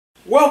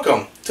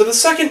Welcome to the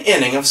second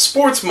inning of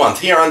Sports Month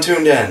here on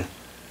Toon'd In.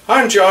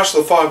 I'm Josh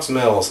the Fox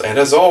Mills, and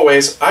as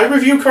always, I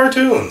review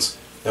cartoons.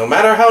 No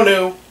matter how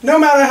new, no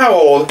matter how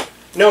old,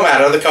 no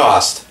matter the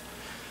cost.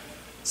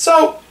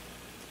 So,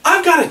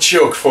 I've got a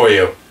joke for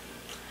you.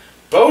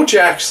 Bo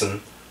Jackson,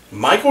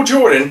 Michael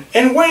Jordan,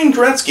 and Wayne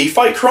Gretzky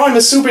fight crime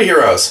as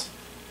superheroes.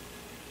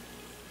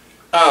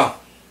 Oh.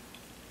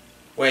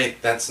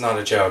 Wait, that's not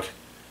a joke.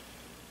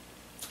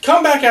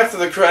 Come back after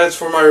the credits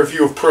for my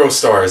review of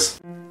Prostars.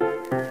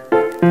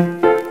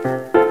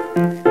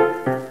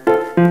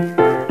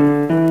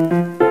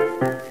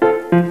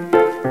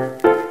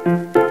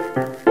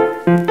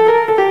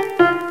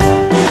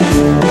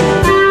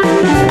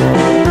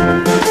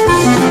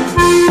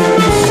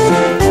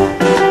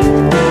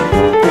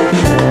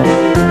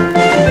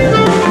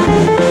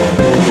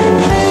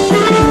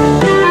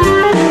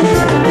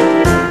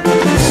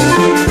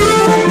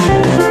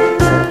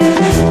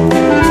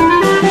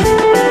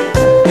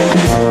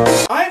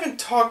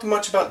 Talked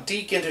much about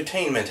Deke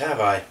Entertainment,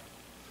 have I?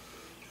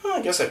 Well,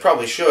 I guess I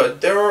probably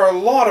should. There are a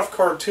lot of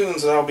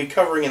cartoons that I'll be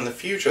covering in the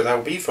future that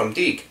will be from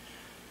Deke.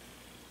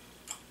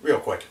 Real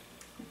quick.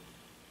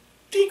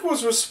 Deke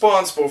was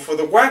responsible for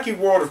The Wacky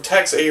World of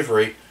Tex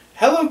Avery,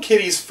 Hello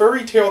Kitty's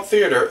Fairy Tale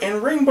Theater,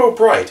 and Rainbow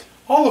Bright,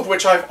 all of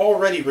which I've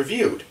already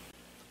reviewed.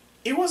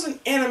 It was an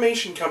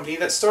animation company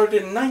that started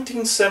in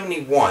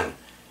 1971.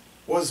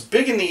 Was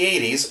big in the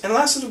 80s and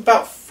lasted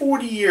about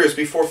 40 years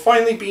before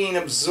finally being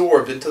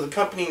absorbed into the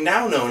company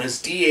now known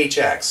as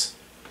DHX.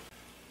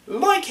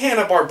 Like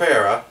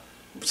Hanna-Barbera,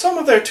 some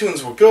of their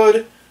tunes were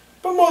good,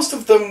 but most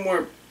of them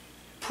were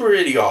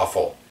pretty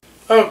awful.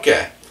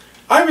 Okay,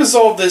 I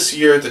resolved this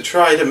year to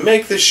try to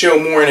make this show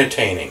more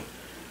entertaining.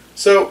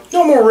 So,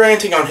 no more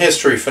ranting on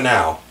history for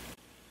now.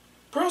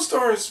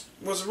 Prostars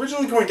was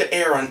originally going to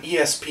air on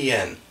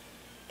ESPN,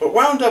 but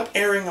wound up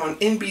airing on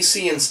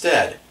NBC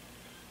instead.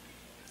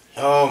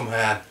 Oh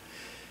man,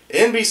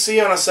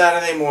 NBC on a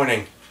Saturday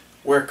morning,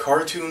 where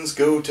cartoons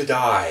go to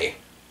die.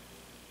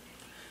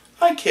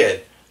 I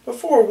kid, but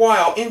for a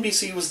while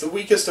NBC was the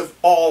weakest of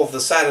all of the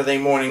Saturday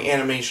morning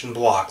animation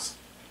blocks.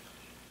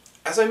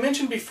 As I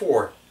mentioned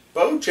before,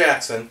 Bo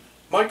Jackson,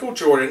 Michael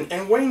Jordan,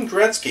 and Wayne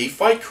Gretzky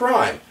fight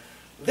crime.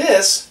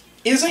 This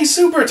is a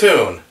super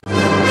tune!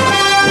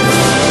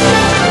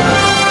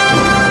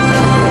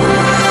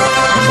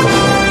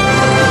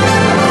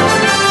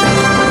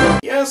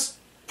 Yes,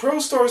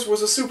 Prostars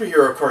was a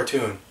superhero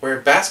cartoon where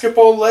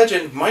basketball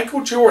legend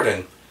Michael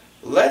Jordan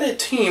led a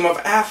team of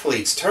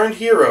athletes turned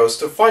heroes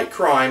to fight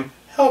crime,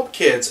 help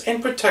kids,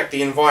 and protect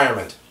the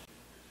environment.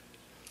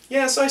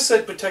 Yes, I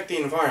said protect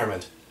the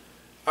environment.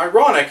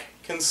 Ironic,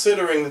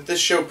 considering that this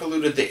show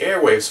polluted the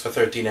airwaves for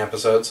 13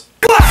 episodes.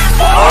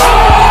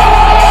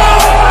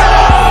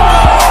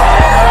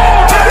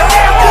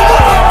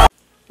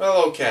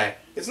 Well, okay.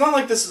 It's not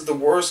like this is the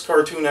worst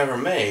cartoon ever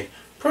made.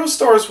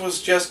 Prostars was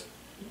just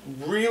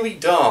really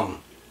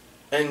dumb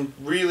and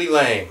really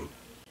lame.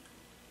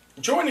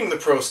 Joining the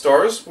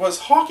Prostars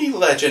was hockey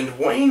legend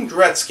Wayne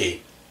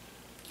Gretzky,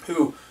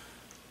 who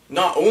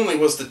not only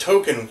was the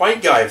token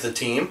white guy of the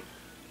team,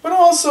 but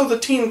also the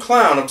team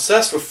clown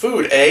obsessed with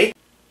food, eh?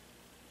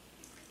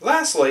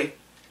 Lastly,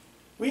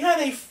 we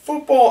had a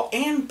football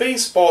and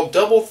baseball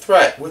double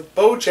threat with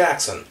Bo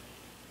Jackson.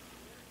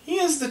 He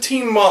is the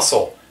team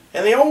muscle,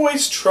 and they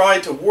always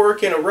tried to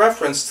work in a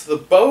reference to the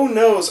Bo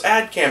Knows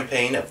ad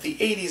campaign of the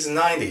 80s and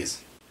 90s.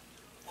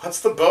 What's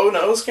the Bo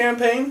Knows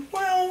campaign?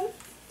 Well,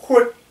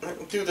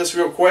 do this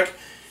real quick.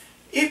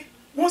 It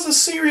was a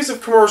series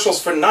of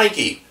commercials for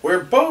Nike, where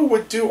Bo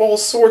would do all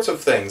sorts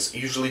of things,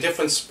 usually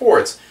different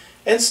sports,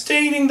 and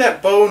stating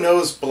that Bo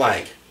knows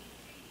blank.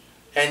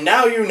 And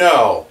now you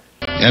know.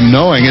 And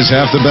knowing is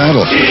half the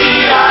battle.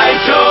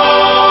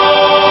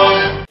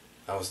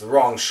 That was the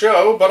wrong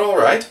show, but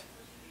alright.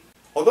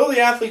 Although the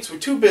athletes were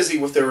too busy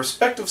with their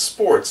respective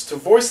sports to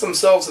voice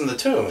themselves in the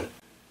tune,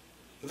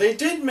 they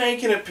did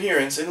make an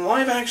appearance in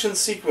live-action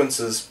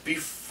sequences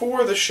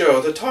before the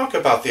show to talk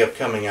about the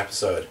upcoming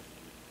episode.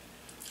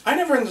 I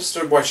never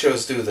understood why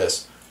shows do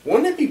this.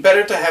 Wouldn't it be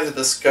better to have the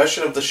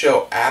discussion of the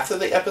show after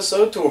the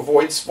episode to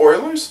avoid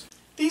spoilers?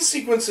 These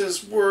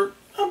sequences were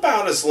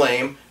about as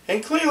lame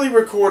and clearly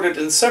recorded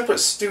in separate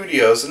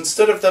studios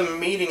instead of them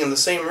meeting in the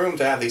same room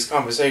to have these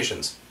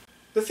conversations.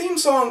 The theme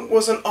song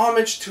was an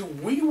homage to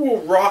We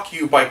Will Rock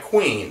You by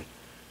Queen,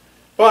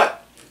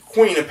 but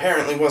Queen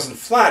apparently wasn't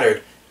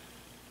flattered,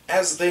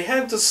 as they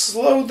had to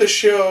slow the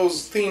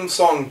show's theme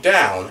song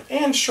down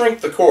and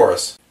shrink the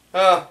chorus.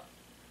 And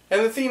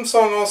the theme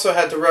song also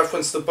had to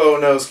reference the Bo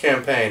Knows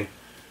campaign.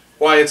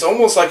 Why, it's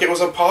almost like it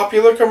was a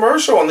popular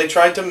commercial and they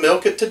tried to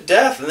milk it to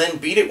death and then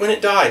beat it when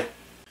it died.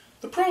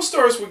 The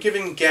Prostars were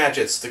given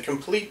gadgets to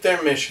complete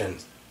their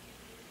missions.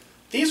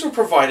 These were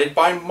provided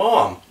by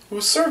Mom,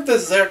 who served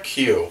as their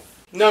Q.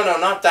 No,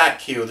 not that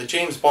Q, the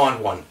James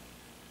Bond one.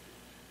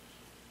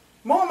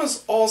 Mom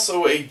is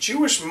also a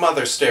Jewish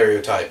mother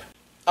stereotype.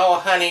 Oh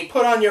honey,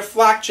 put on your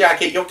flak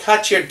jacket, you'll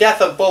catch your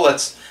death of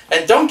bullets.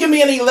 And don't give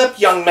me any lip,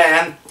 young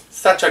man.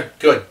 Such a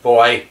good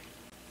boy.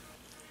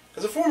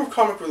 As a form of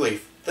comic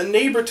relief, The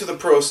neighbor to the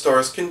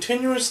Prostars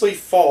continuously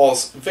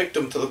falls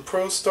victim to the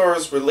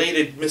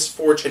Prostars-related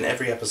misfortune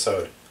every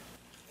episode.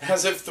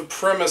 As if the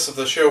premise of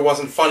the show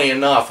wasn't funny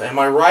enough, am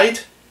I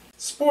right?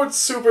 Sports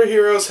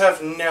superheroes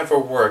have never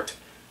worked.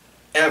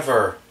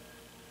 Ever.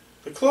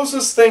 The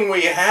closest thing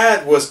we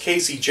had was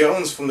Casey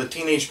Jones from the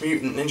Teenage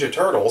Mutant Ninja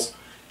Turtles,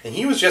 and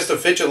he was just a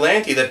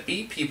vigilante that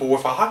beat people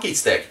with a hockey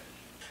stick.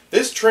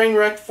 This train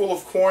wreck full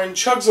of corn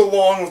chugs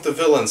along with the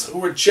villains, who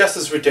were just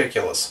as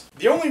ridiculous.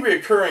 The only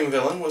recurring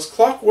villain was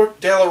Clockwork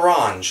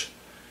Delarange,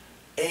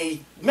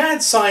 a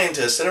mad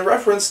scientist in a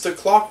reference to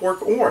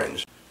Clockwork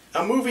Orange,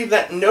 a movie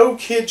that no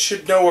kid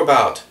should know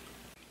about.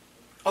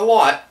 A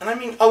lot, and I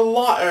mean a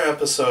lot of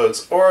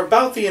episodes, are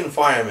about the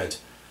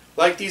environment,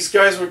 like these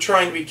guys were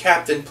trying to be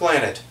Captain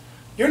Planet.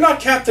 You're not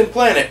Captain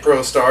Planet,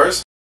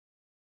 Prostars.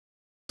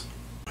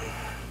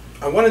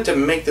 I wanted to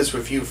make this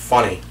review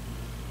funny.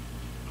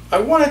 I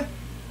wanted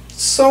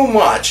so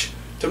much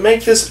to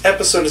make this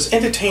episode as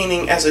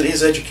entertaining as it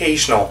is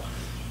educational.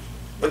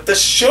 But the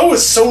show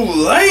is so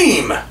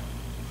lame!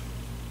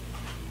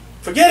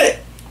 Forget it!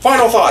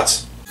 Final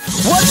thoughts!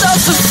 What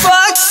does the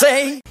fuck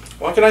say?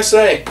 What can I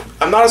say?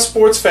 I'm not a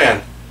sports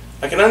fan.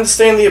 I can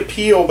understand the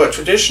appeal, but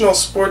traditional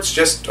sports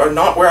just are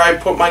not where I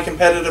put my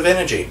competitive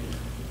energy.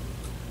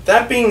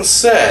 That being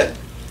said,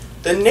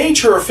 the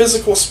nature of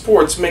physical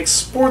sports makes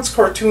sports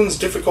cartoons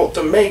difficult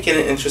to make in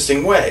an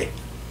interesting way.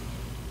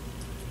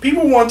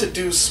 People want to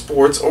do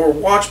sports or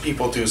watch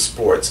people do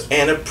sports,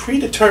 and a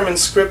predetermined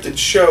scripted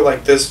show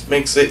like this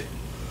makes it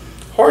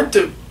hard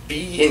to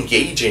be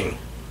engaging.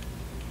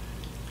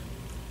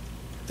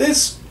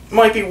 This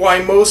might be why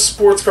most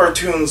sports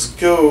cartoons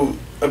become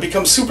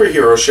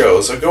superhero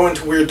shows or go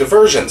into weird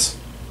diversions.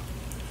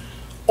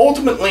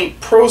 Ultimately,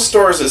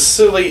 Prostars is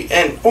silly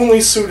and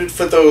only suited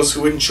for those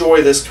who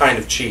enjoy this kind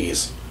of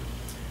cheese.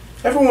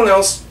 Everyone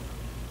else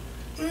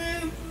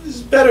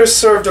is better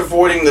served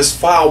avoiding this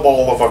foul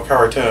ball of a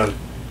cartoon.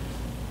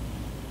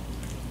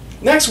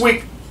 Next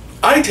week,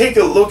 I take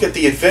a look at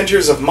the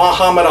adventures of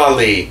Muhammad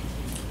Ali.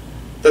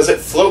 Does it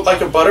float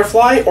like a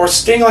butterfly or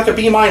sting like a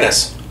B-?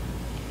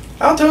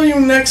 I'll tell you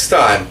next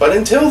time, but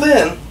until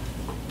then,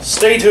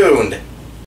 stay tuned.